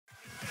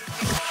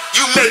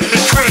make me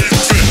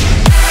crazy.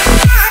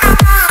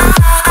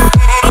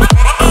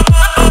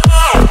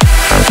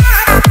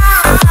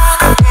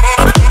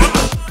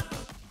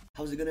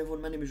 How's it going,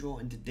 everyone? My name is Raw,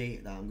 and today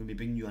I'm going to be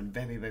bringing you a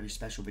very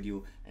special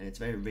video, and it's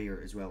very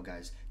rare as well,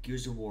 guys.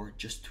 Gears of War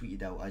just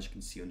tweeted out, as you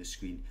can see on the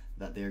screen,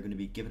 that they're going to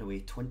be giving away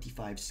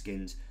 25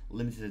 skins,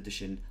 limited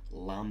edition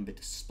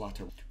Lambent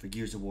splatter for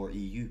Gears of War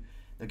EU.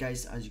 Now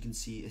guys, as you can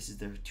see, this is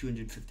their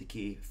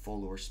 250k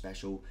follower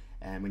special,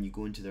 and when you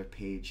go into their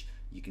page,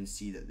 you can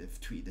see that they've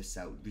tweeted this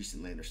out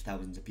recently, and there's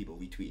thousands of people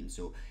retweeting,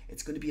 so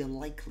it's going to be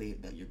unlikely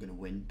that you're going to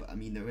win, but I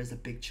mean, there is a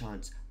big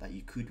chance that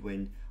you could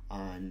win,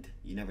 and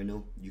you never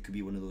know, you could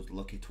be one of those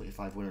lucky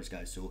 25 winners,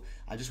 guys. So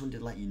I just wanted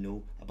to let you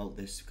know about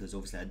this, because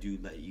obviously I do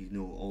let you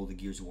know all the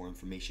Gears of War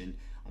information.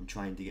 I'm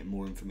trying to get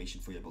more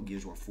information for you about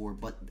Gears of War 4,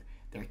 but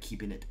they're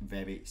keeping it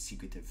very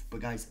secretive.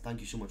 But guys,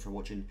 thank you so much for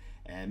watching.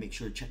 Make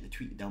sure to check the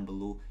tweet down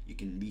below. You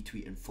can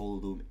retweet and follow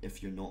them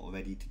if you're not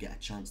already, to get a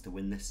chance to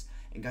win this.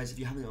 And guys, if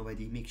you haven't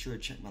already, make sure to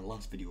check my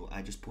last video.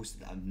 I just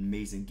posted an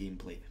amazing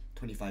gameplay,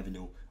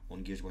 25-0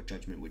 on Gears of War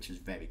Judgment, which is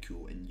very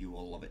cool, and you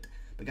all love it.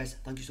 But guys,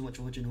 thank you so much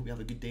for watching. Hope you have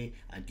a good day,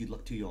 and good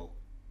luck to you all.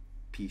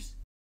 Peace.